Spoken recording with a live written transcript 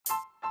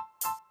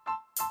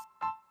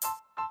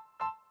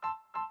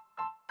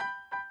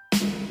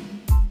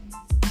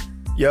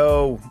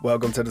Yo,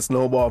 welcome to the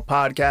Snowball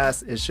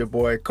Podcast. It's your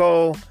boy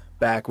Cole,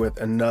 back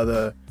with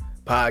another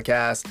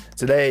podcast.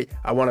 Today,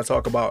 I want to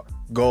talk about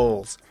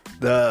goals.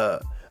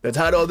 The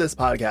title of this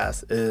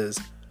podcast is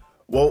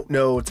Won't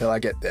Know Till I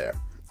Get There.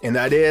 And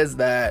the idea is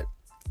that,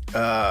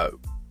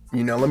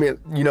 when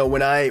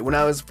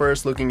I was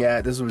first looking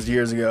at, this was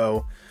years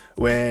ago,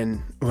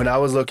 when I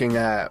was looking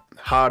at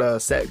how to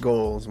set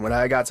goals, when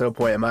I got to a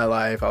point in my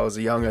life, I was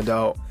a young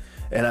adult,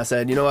 and I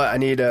said, you know what, I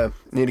need to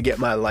get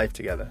my life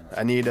together.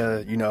 I need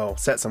to,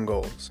 set some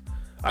goals.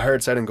 I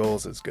heard setting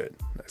goals is good.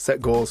 I set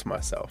goals for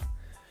myself.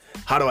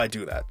 How do I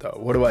do that, though?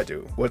 What do I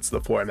do? What's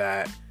the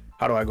format?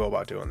 How do I go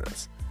about doing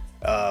this?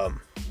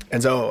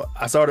 And so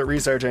I started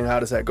researching how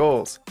to set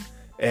goals.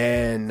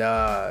 And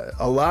a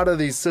lot of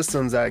these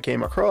systems that I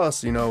came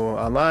across,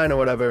 online or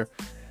whatever,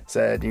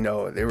 said,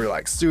 they were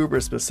like super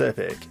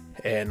specific.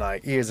 And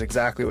like, here's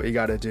exactly what you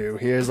got to do.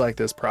 Here's like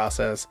this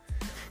process.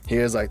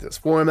 Here's like this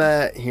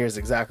format. Here's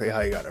exactly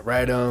how you got to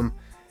write them.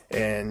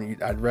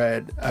 And I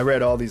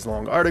read all these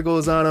long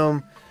articles on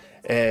them.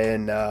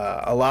 And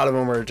a lot of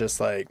them were just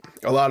like,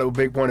 a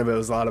big point of it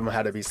was a lot of them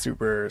had to be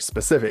super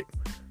specific.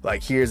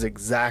 Like, here's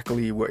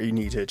exactly what you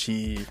need to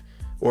achieve,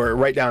 or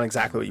write down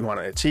exactly what you want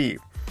to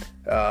achieve.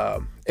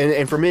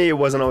 And for me, it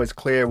wasn't always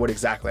clear what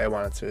exactly I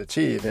wanted to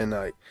achieve. And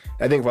I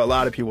think for a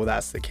lot of people,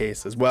 that's the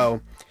case as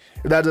well.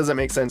 If that doesn't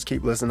make sense,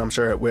 keep listening. I'm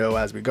sure it will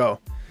as we go.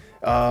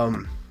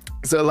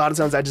 So a lot of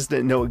times I just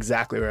didn't know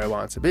exactly where I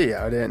wanted to be.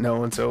 I didn't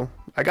know until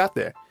I got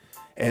there.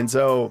 And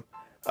so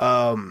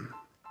I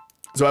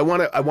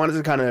wanted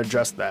to kind of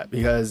address that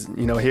because,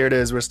 here it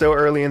is. We're still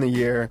early in the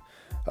year.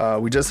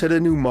 We just hit a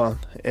new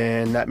month,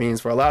 and that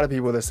means for a lot of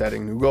people, they're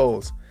setting new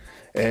goals.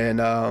 And,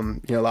 a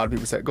lot of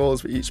people set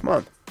goals for each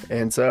month.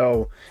 And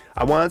so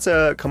I wanted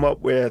to come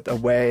up with a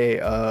way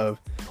of,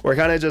 or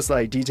kind of just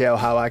like detail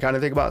how I kind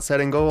of think about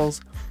setting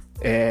goals.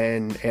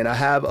 And I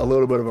have a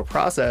little bit of a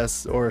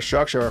process or a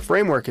structure or a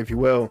framework, if you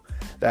will,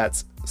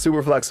 that's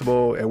super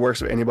flexible. It works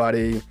with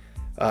anybody.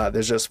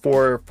 There's just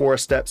four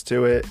steps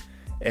to it,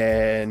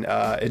 and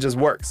it just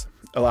works.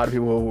 A lot of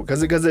people,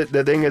 because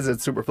the thing is,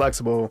 it's super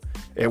flexible.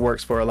 It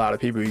works for a lot of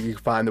people. You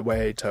can find a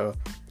way to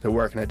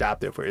work and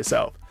adapt it for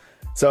yourself.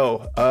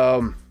 So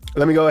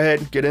let me go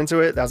ahead and get into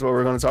it. That's what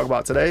we're going to talk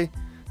about today.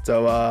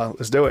 So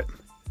let's do it.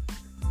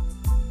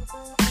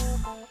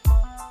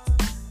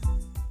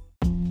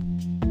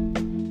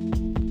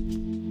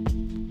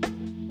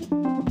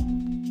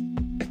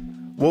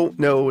 Won't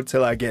know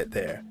till I get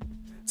there.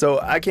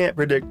 So I can't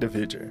predict the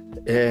future.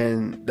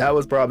 And that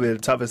was probably the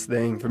toughest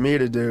thing for me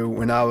to do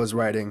when I was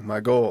writing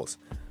my goals.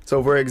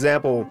 So for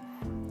example,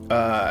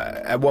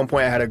 at one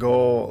point I had a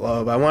goal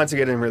of I wanted to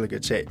get in really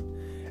good shape.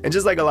 And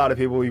just like a lot of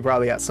people, you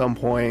probably at some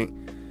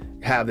point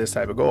have this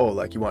type of goal.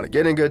 Like, you want to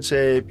get in good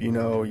shape, you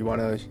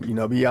want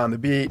to, be on the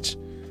beach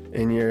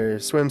in your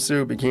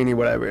swimsuit, bikini,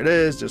 whatever it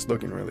is, just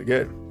looking really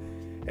good.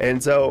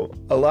 And so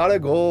a lot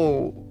of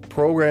goal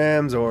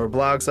programs or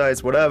blog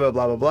sites, whatever,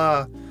 blah, blah,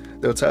 blah,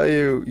 they'll tell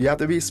you have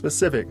to be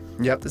specific.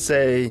 You have to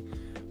say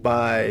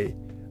by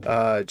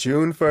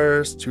June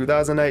 1st,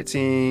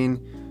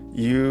 2019,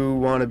 you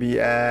want to be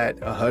at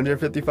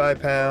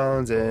 155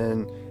 pounds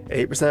and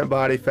 8%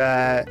 body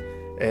fat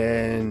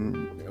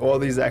and all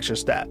these extra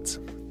stats.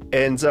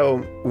 And so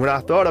when I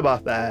thought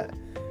about that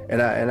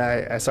and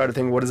I started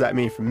thinking, what does that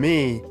mean for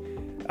me?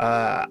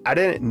 I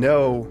didn't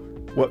know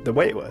what the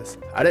weight was.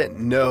 I didn't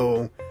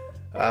know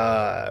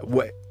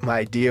what my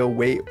ideal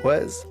weight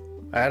was.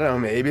 I don't know,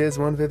 maybe it's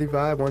 155,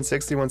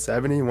 160,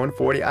 170,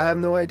 140. I have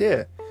no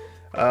idea.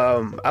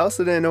 I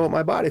also didn't know what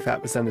my body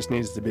fat percentage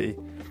needs to be.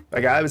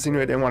 Like, I obviously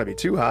didn't want to be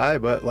too high,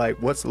 but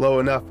like, what's low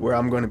enough where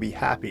I'm going to be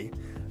happy?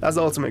 That's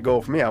the ultimate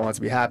goal for me. I want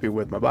to be happy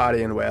with my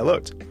body and the way I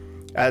looked.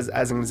 As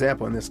an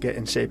example, in this get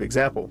in shape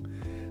example,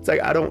 it's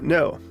like, I don't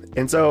know.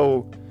 And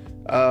so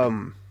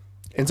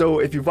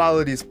if you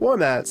follow these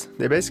formats,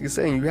 they're basically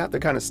saying you have to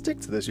kind of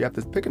stick to this. You have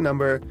to pick a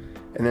number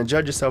and then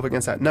judge yourself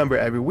against that number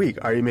every week.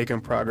 Are you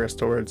making progress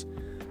towards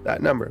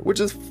that number?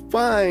 Which is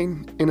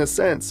fine in a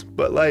sense,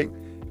 but like,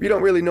 if you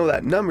don't really know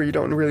that number, you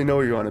don't really know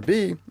where you want to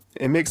be,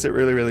 it makes it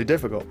really, really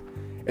difficult.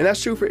 And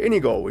that's true for any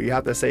goal where you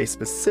have to say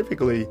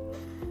specifically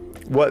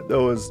what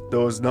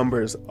those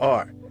numbers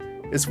are.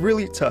 It's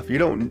really tough. You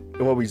don't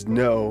always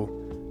know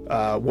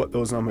what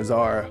those numbers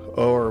are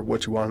or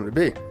what you want them to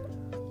be.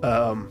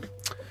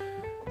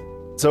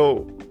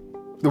 So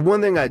the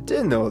one thing I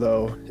did know,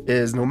 though,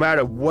 is no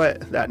matter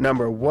what that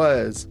number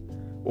was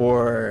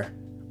or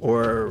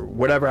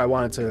whatever I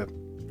wanted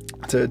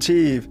to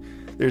achieve,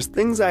 there's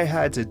things I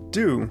had to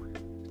do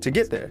to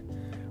get there.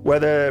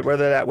 Whether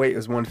that weight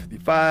is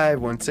 155,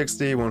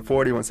 160,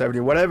 140, 170,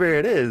 whatever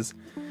it is,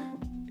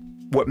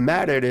 what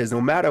mattered is no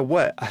matter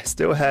what, I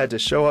still had to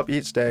show up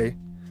each day.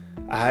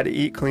 I had to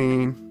eat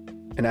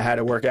clean and I had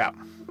to work out.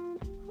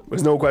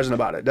 There's no question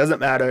about it. Doesn't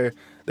matter.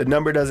 The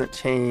number doesn't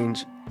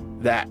change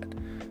that,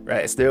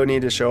 right? I still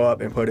need to show up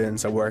and put in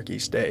some work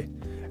each day.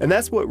 And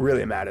that's what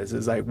really matters,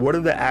 is like, what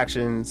are the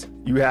actions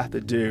you have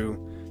to do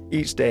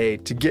each day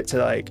to get to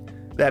like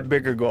that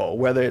bigger goal,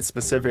 whether it's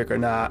specific or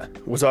not.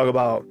 We'll talk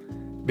about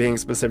being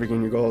specific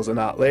in your goals and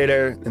not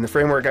later. In the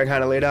framework I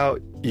kind of laid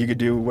out, you could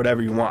do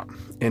whatever you want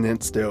and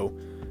it still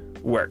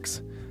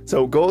works.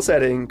 So goal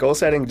setting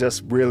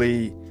just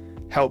really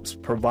helps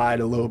provide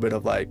a little bit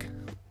of like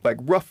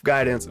rough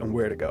guidance on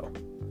where to go.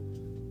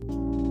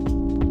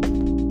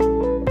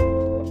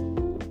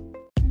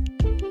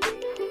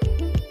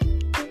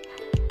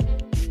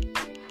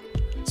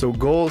 So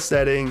goal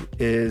setting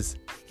is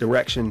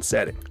direction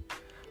setting.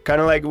 Kind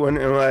of like when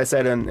I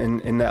said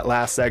in that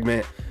last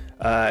segment,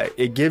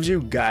 it gives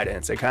you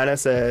guidance. It kind of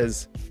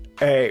says,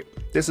 hey,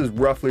 this is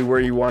roughly where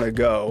you want to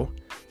go.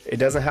 It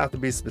doesn't have to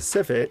be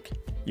specific.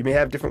 You may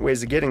have different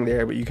ways of getting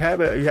there, but you have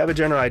a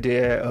general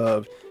idea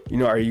of,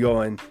 are you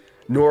going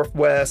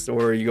northwest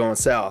or are you going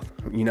south?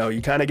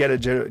 You kind of get a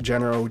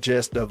general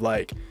gist of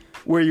like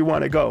where you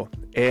want to go.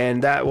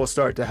 And that will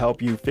start to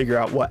help you figure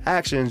out what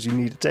actions you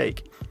need to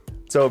take.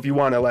 So if you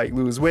want to like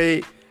lose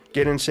weight,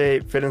 get in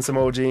shape, fit in some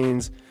old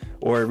jeans,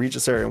 or reach a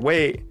certain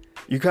weight,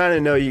 you kind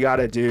of know you got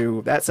to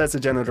do, that sets a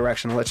general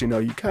direction to let you know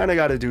you kind of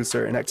got to do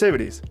certain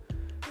activities,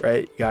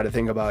 right? You got to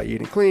think about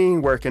eating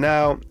clean, working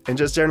out, and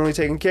just generally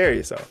taking care of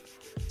yourself.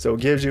 So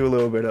it gives you a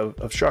little bit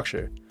of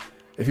structure.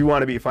 If you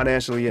want to be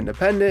financially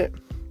independent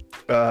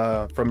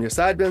from your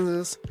side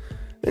business,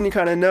 then you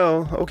kind of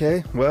know,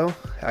 okay, well,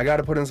 I got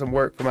to put in some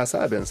work for my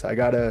side business. I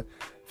got to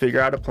figure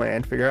out a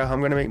plan, figure out how I'm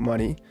going to make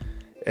money,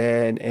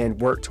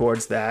 and work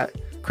towards that.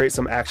 Create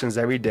some actions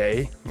every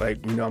day. Like,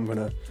 I'm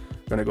gonna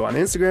go on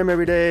Instagram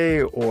every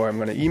day, or I'm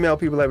gonna email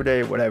people every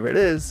day, whatever it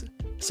is.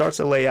 Starts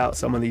to lay out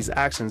some of these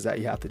actions that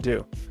you have to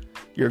do.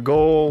 Your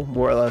goal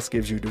more or less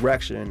gives you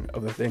direction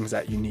of the things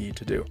that you need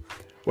to do.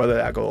 Whether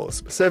that goal is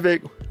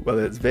specific,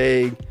 whether it's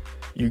vague,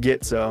 you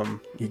get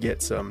some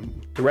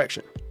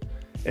direction.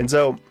 And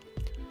so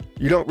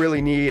you don't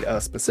really need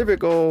a specific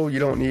goal. You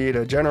don't need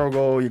a general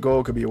goal. Your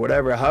goal could be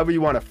whatever, however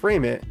you want to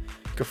frame it.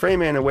 You can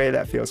frame it in a way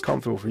that feels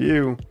comfortable for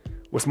you.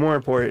 What's more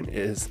important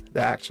is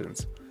the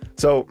actions.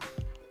 So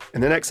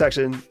in the next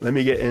section, let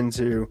me get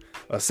into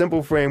a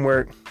simple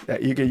framework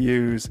that you can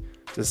use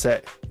to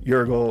set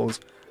your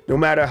goals. No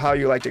matter how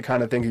you like to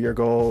kind of think of your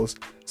goals,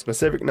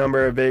 specific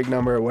number, vague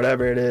number,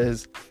 whatever it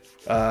is,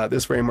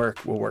 this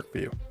framework will work for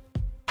you.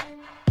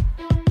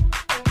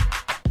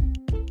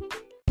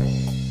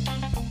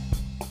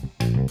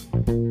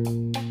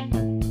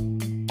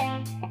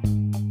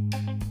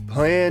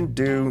 Plan,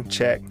 do,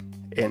 check,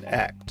 and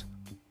act.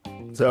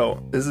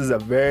 So this is a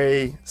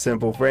very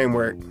simple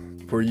framework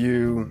for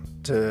you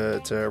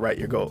to write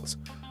your goals.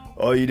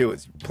 All you do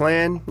is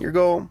plan your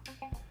goal.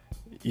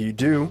 You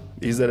do.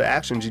 These are the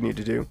actions you need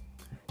to do.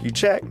 You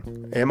check.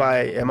 Am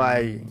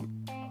I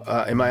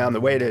on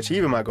the way to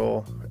achieving my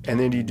goal? And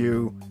then you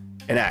do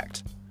an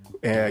act.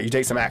 You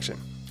take some action,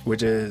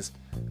 which is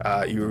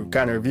you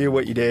kind of review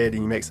what you did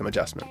and you make some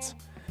adjustments.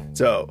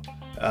 So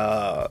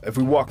if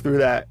we walk through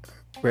that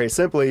very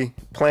simply,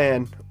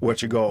 plan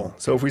what's your goal.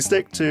 So if we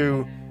stick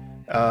to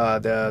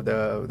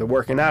the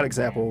working out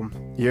example,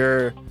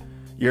 your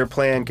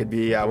plan could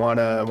be, I want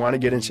to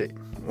get in shape,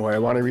 or I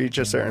want to reach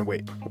a certain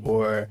weight,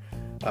 or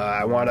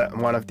I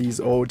want these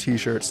old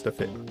t-shirts to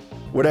fit.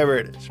 Whatever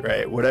it is,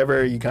 right?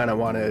 Whatever you kind of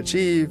want to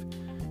achieve,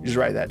 you just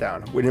write that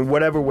down in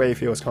whatever way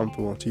feels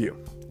comfortable to you.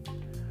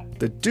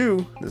 The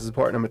do, this is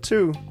part number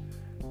 2.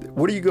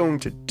 What are you going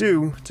to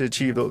do to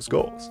achieve those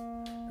goals,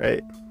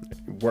 right?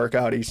 Work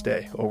out each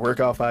day, or work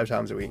out 5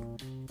 times a week.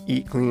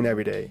 Eat clean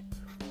every day.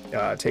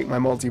 Take my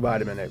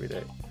multivitamin every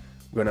day.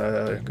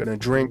 I'm gonna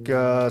drink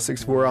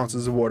 64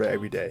 ounces of water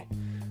every day.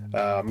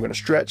 I'm gonna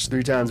stretch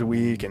 3 times a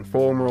week and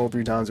foam roll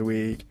 3 times a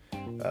week.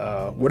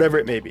 Whatever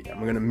it may be.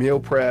 I'm gonna meal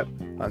prep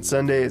on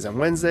Sundays and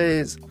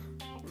Wednesdays.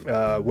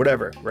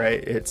 Whatever,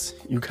 right? It's,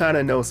 you kind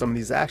of know some of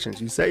these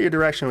actions. You set your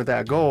direction with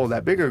that goal,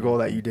 that bigger goal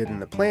that you did in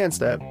the plan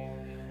step,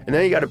 and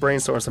then you got to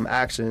brainstorm some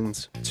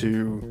actions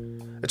to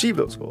achieve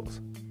those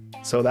goals.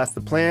 So that's the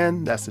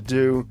plan, that's the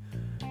do.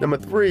 Number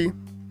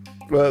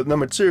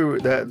 2,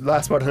 that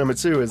last part of number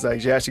 2 is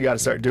like you actually got to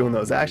start doing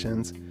those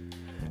actions.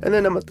 And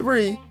then number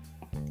 3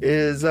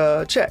 is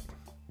check.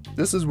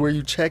 This is where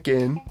you check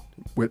in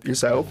with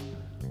yourself.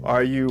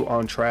 Are you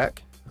on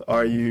track?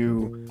 Are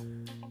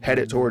you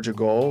headed towards your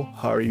goal?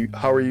 How are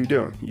you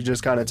doing? You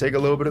just kind of take a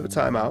little bit of a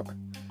time out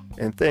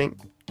and think,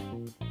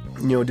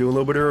 do a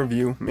little bit of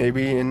review,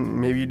 maybe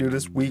you do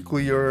this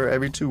weekly or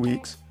every 2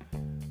 weeks.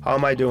 How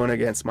am I doing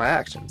against my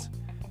actions?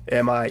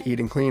 Am I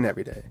eating clean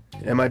every day?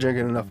 Am I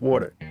drinking enough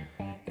water?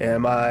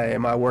 Am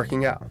I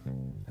working out?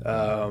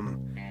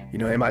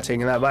 Am I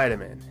taking that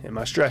vitamin? Am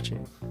I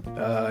stretching?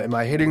 Am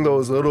I hitting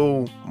those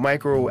little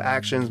micro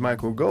actions,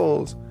 micro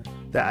goals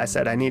that I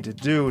said I need to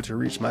do to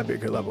reach my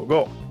bigger level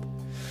goal?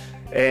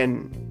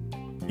 And,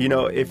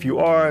 if you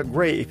are,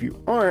 great. If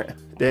you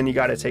aren't, then you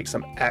got to take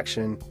some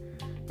action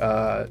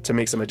to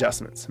make some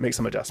adjustments.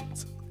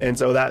 And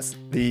so that's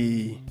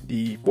the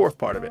 4th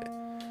part of it.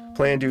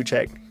 Plan, do,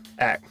 check,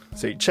 act.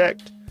 So you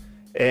checked,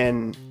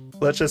 and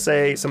let's just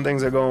say some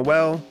things are going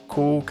well.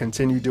 Cool,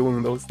 continue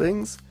doing those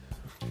things.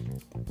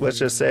 Let's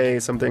just say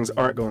some things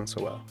aren't going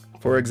so well.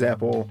 For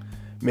example,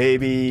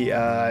 maybe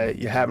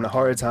you're having a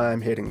hard time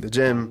hitting the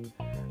gym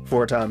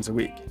 4 times a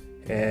week.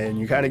 And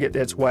you kind of get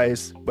there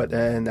twice, but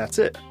then that's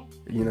it.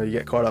 You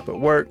get caught up at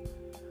work,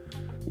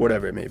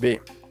 whatever it may be.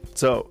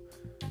 So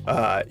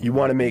you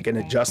want to make an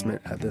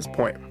adjustment at this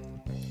point.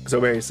 So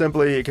very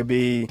simply, it could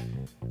be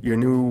your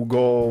new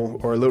goal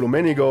or a little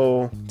mini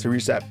goal to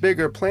reach that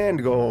bigger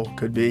planned goal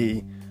could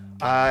be,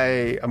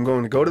 I'm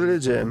going to go to the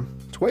gym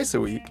twice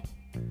a week,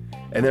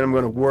 and then I'm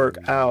going to work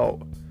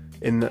out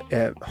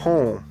at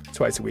home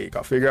twice a week.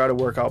 I'll figure out a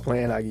workout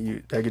plan I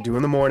could do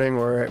in the morning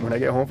or when I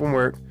get home from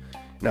work,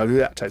 and I'll do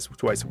that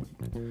twice a week.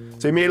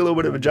 So you made a little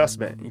bit of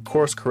adjustment. You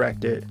course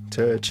correct it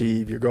to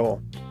achieve your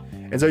goal.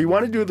 And so you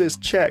want to do this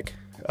check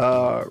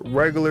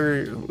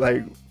regularly,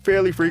 like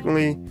fairly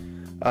frequently.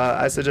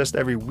 I suggest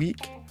every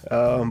week,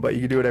 but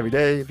you can do it every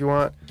day if you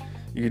want.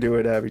 You can do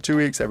it every 2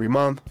 weeks, every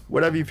month,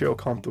 whatever you feel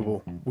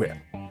comfortable with.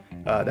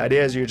 The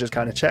idea is you're just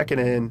kind of checking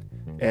in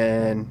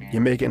and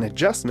you're making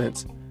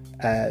adjustments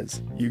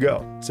as you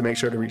go to make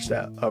sure to reach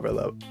that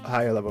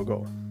higher level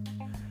goal.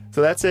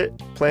 So that's it.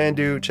 Plan,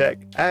 do, check,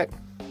 act.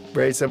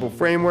 Very simple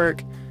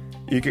framework.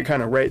 You can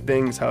kind of write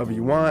things however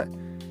you want.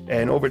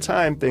 And over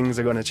time, things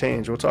are going to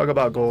change. We'll talk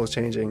about goals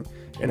changing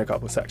in a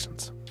couple of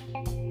sections.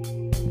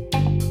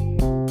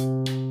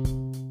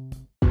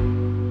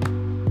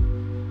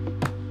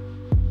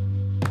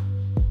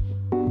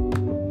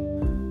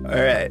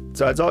 All right,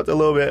 so I talked a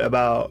little bit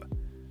about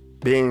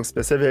being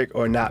specific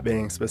or not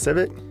being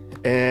specific,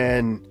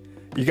 and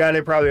you kind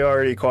of probably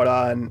already caught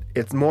on.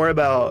 It's more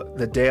about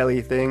the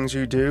daily things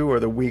you do or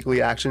the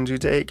weekly actions you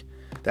take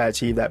that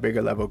achieve that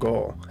bigger level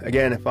goal.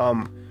 Again, if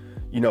I'm,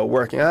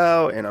 working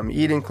out and I'm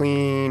eating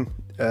clean,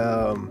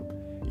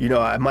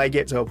 I might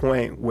get to a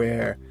point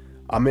where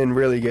I'm in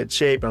really good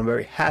shape and I'm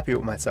very happy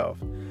with myself.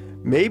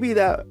 Maybe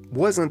that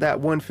wasn't that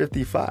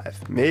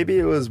 155. Maybe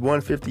it was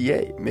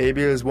 158.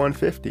 Maybe it was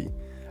 150.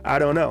 I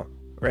don't know,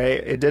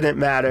 right? It didn't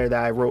matter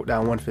that I wrote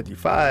down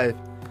 155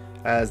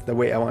 as the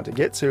weight I want to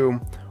get to,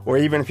 or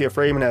even if you're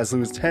framing it as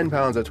lose 10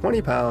 pounds or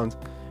 20 pounds,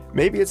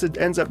 maybe it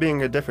ends up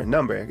being a different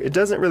number. It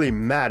doesn't really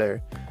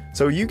matter.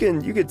 So you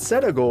could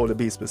set a goal to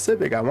be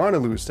specific. I want to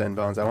lose 10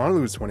 pounds. I want to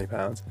lose 20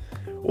 pounds.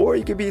 Or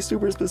you could be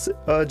super specific,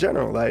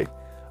 general, like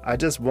I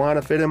just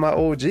want to fit in my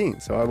old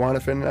jeans. So I want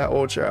to fit in that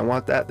old shirt. I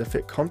want that to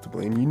fit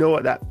comfortably. And you know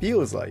what that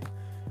feels like.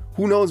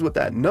 Who knows what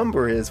that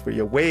number is for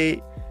your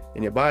weight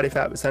and your body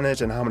fat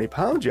percentage and how many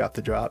pounds you have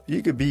to drop.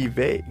 You could be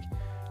vague.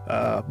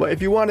 But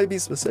if you want to be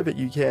specific,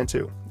 you can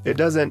too. It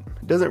doesn't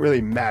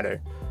really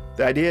matter.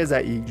 The idea is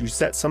that you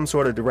set some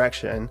sort of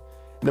direction.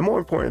 The more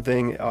important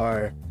thing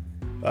are,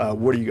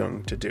 what are you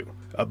going to do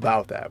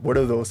about that? What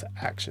are those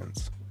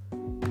actions?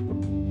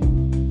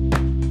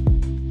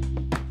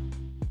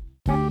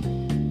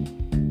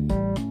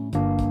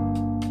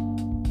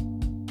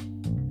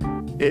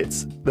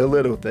 It's the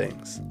little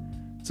things.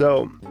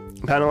 So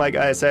kind of like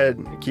I said,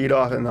 keyed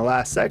off in the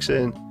last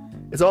section,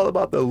 it's all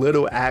about the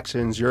little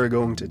actions you're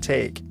going to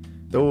take.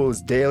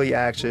 Those daily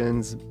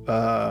actions,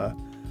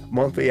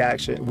 monthly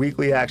action,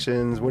 weekly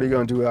actions, what are you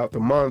going to do throughout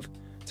the month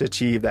to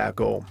achieve that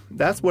goal?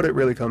 That's what it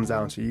really comes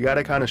down to. You got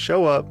to kind of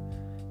show up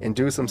and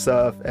do some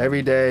stuff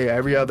every day,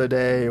 every other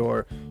day,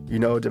 or,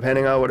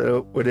 depending on what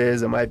it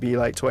is, it might be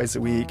like twice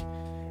a week.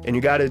 And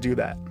you got to do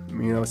that.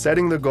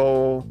 Setting the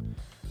goal,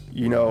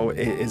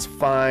 is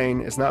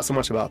fine. It's not so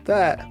much about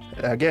that.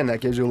 Again,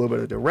 that gives you a little bit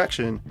of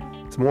direction.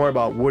 It's more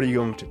about what are you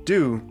going to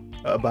do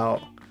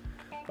about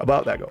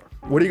that goal?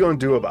 What are you going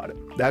to do about it?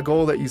 That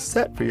goal that you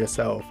set for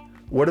yourself,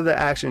 what are the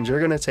actions you're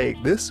going to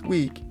take this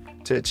week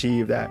to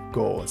achieve that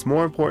goal? It's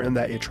more important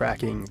that you're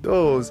tracking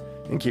those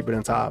and keeping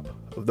on top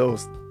of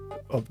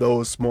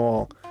those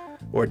small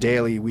or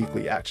daily,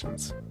 weekly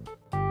actions.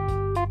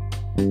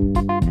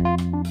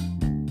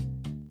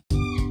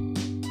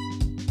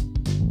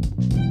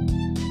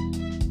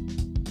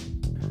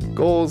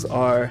 Goals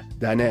are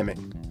dynamic.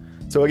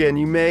 So again,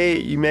 you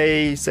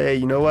may say,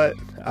 you know what?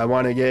 I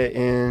want to get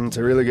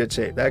into really good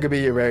shape. That could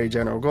be your very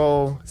general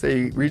goal. Say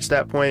you reach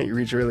that point, you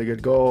reach a really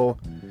good goal,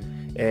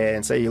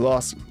 and say you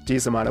lost a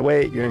decent amount of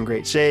weight, you're in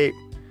great shape,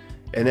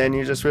 and then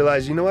you just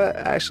realize, you know what?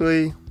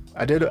 Actually,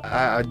 I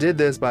did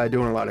this by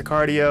doing a lot of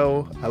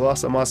cardio. I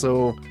lost some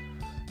muscle.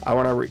 I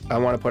want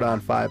to put on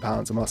 5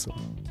 pounds of muscle.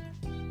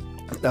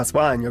 That's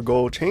fine. Your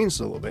goal changed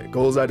a little bit.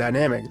 Goals are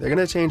dynamic. They're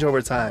going to change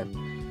over time.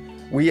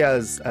 We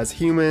as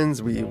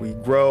humans, we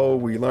grow,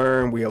 we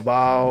learn, we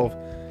evolve,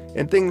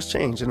 and things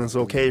change, and it's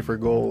okay for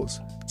goals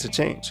to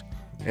change.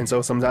 And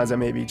so sometimes it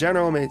may be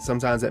general,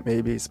 sometimes it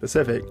may be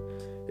specific.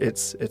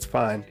 It's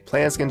fine.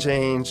 Plans can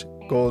change,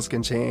 goals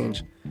can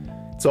change.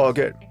 It's all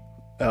good.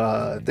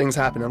 Things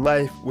happen in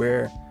life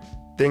where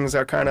things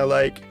are kind of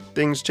like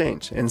things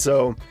change. And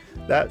so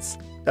that's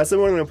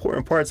one of the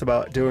important parts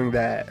about doing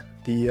that,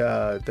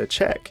 the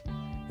check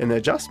and the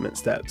adjustment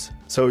steps.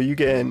 So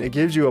it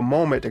gives you a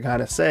moment to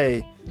kind of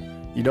say,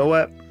 you know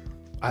what?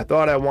 I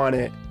thought I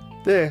wanted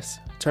this.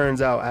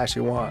 Turns out I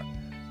actually want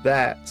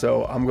that.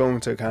 So I'm going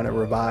to kind of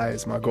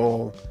revise my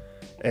goal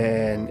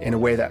and in a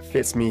way that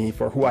fits me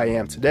for who I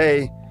am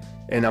today.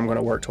 And I'm going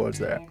to work towards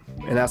that.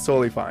 And that's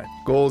totally fine.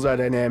 Goals are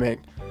dynamic.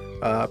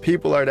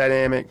 People are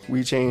dynamic.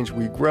 We change,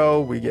 we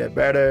grow, we get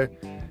better,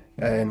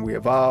 and we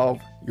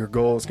evolve. Your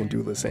goals can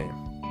do the same.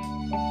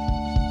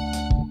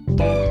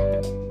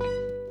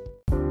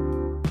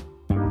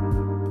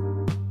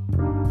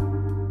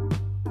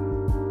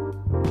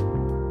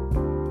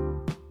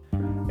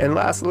 And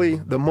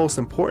lastly, the most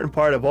important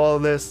part of all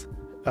of this,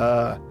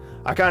 I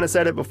kind of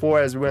said it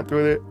before as we went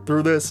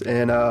through this,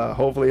 and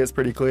hopefully it's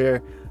pretty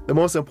clear. The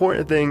most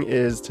important thing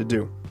is to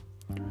do.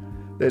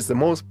 There's the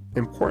most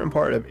important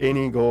part of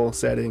any goal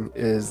setting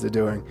is the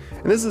doing.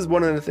 And this is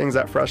one of the things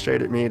that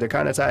frustrated me, to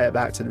kind of tie it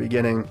back to the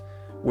beginning,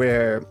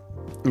 where,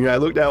 I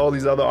looked at all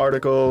these other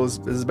articles.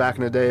 This is back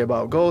in the day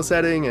about goal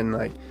setting and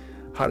like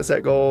how to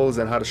set goals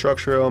and how to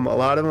structure them. A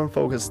lot of them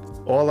focused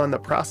all on the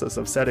process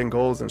of setting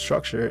goals and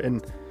structure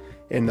and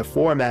in the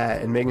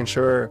format and making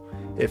sure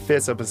it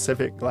fits a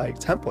specific like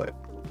template.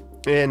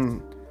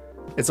 And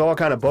it's all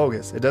kind of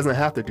bogus. It doesn't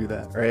have to do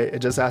that, right? It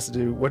just has to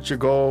do, what's your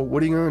goal?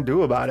 What are you going to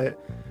do about it?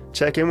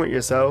 Check in with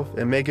yourself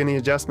and make any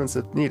adjustments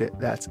if needed.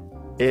 That's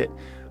it.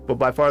 But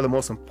by far the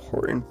most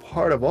important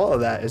part of all of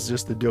that is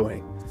just the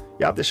doing.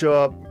 You have to show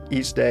up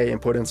each day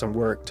and put in some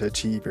work to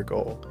achieve your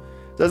goal.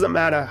 Doesn't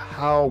matter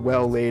how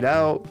well laid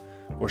out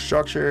or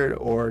structured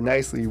or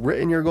nicely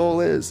written your goal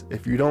is.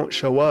 If you don't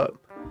show up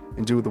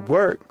and do the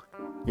work,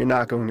 you're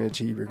not going to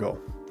achieve your goal.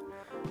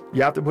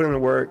 You have to put in the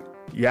work.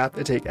 You have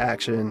to take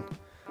action.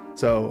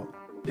 So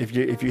if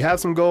you have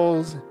some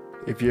goals,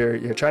 if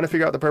you're trying to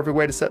figure out the perfect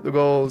way to set the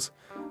goals,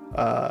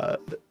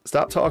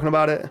 stop talking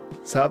about it.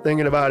 Stop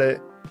thinking about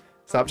it.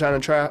 Stop trying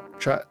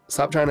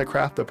to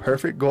craft the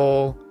perfect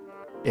goal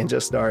and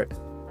just start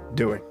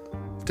doing.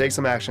 Take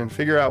some action.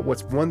 Figure out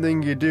what's one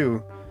thing you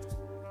do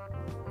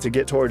to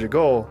get towards your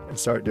goal and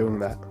start doing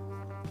that.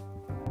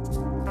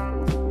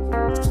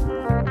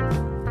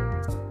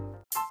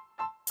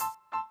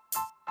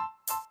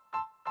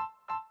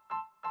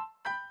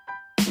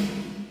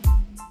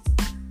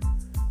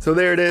 So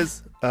there it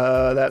is.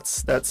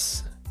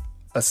 That's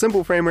a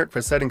simple framework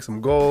for setting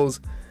some goals.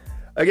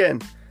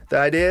 Again, the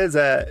idea is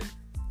that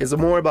it's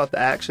more about the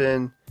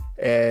action,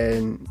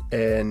 and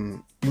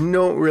you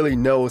don't really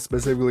know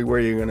specifically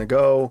where you're going to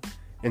go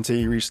until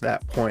you reach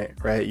that point,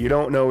 right? You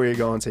don't know where you're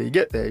going until you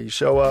get there. You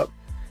show up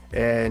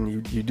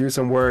and you do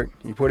some work,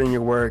 you put in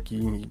your work.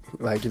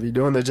 Like if you're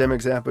doing the gym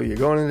example, you're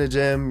going to the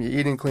gym, you're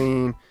eating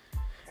clean,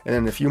 and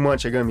in a few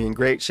months you're going to be in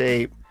great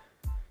shape.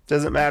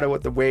 Doesn't matter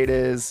what the weight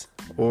is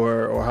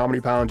or how many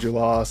pounds you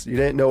lost. You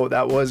didn't know what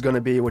that was going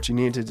to be, what you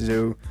needed to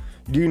do.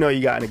 You do know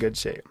you got in a good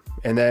shape.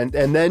 And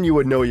then you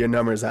would know your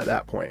numbers at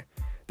that point.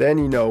 Then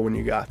you know when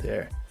you got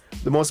there.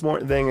 The most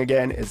important thing,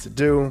 again, is to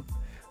do.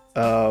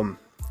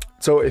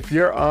 So if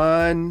you're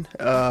on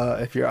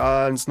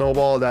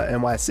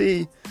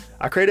snowball.nyc,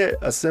 I created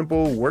a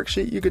simple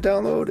worksheet you could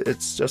download.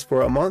 It's just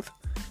for a month.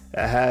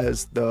 It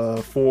has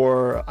the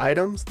 4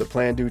 items: the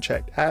plan, do,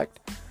 check, act.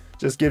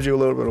 Just gives you a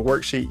little bit of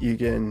worksheet you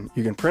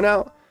can print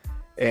out,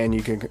 and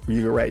you can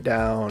write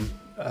down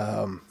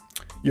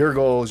your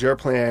goals, your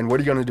plan.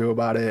 What are you going to do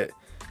about it?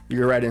 You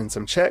can write in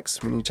some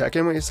checks when you check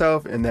in with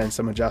yourself, and then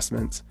some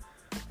adjustments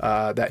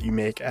that you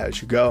make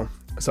as you go.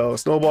 So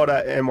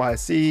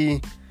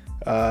snowball.nyc,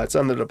 it's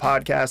under the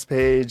podcast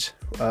page.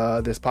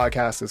 This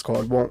podcast is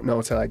called Won't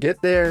Know Till I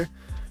Get There.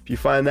 If you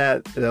find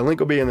that, the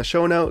link will be in the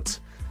show notes.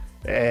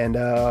 And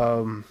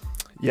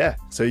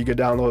so you could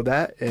download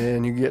that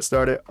and you can get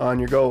started on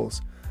your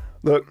goals.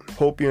 Look,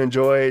 hope you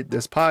enjoyed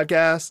this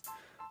podcast.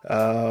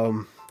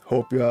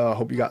 Hope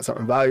you got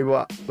something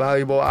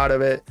valuable out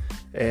of it.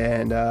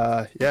 And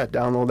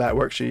download that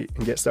worksheet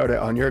and get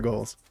started on your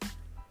goals.